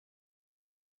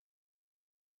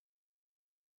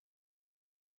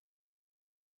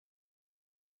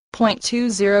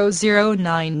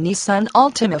2009 Nissan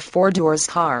Altima 4-doors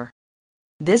car.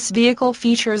 This vehicle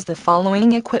features the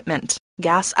following equipment: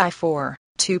 gas i4,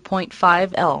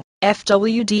 2.5L,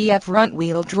 FWD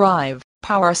front-wheel drive,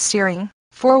 power steering,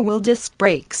 4-wheel disc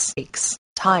brakes,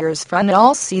 tires front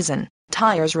all-season,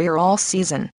 tires rear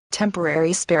all-season,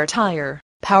 temporary spare tire,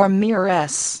 power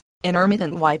mirrors,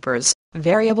 intermittent wipers,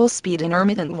 variable speed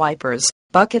intermittent wipers,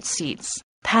 bucket seats,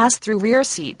 pass-through rear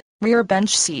seat, rear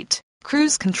bench seat,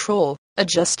 cruise control,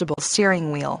 adjustable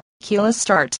steering wheel, keyless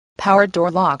start, power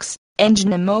door locks, engine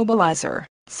immobilizer,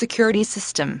 security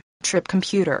system, trip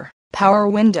computer, power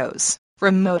windows,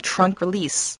 remote trunk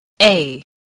release,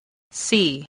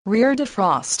 AC, rear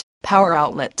defrost, power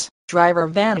outlet, driver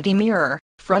vanity mirror,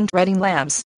 front reading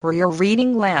lamps, rear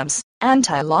reading lamps,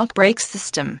 anti-lock brake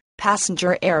system,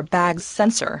 passenger airbag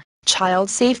sensor, child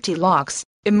safety locks,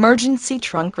 emergency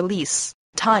trunk release,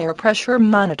 tire pressure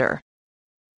monitor,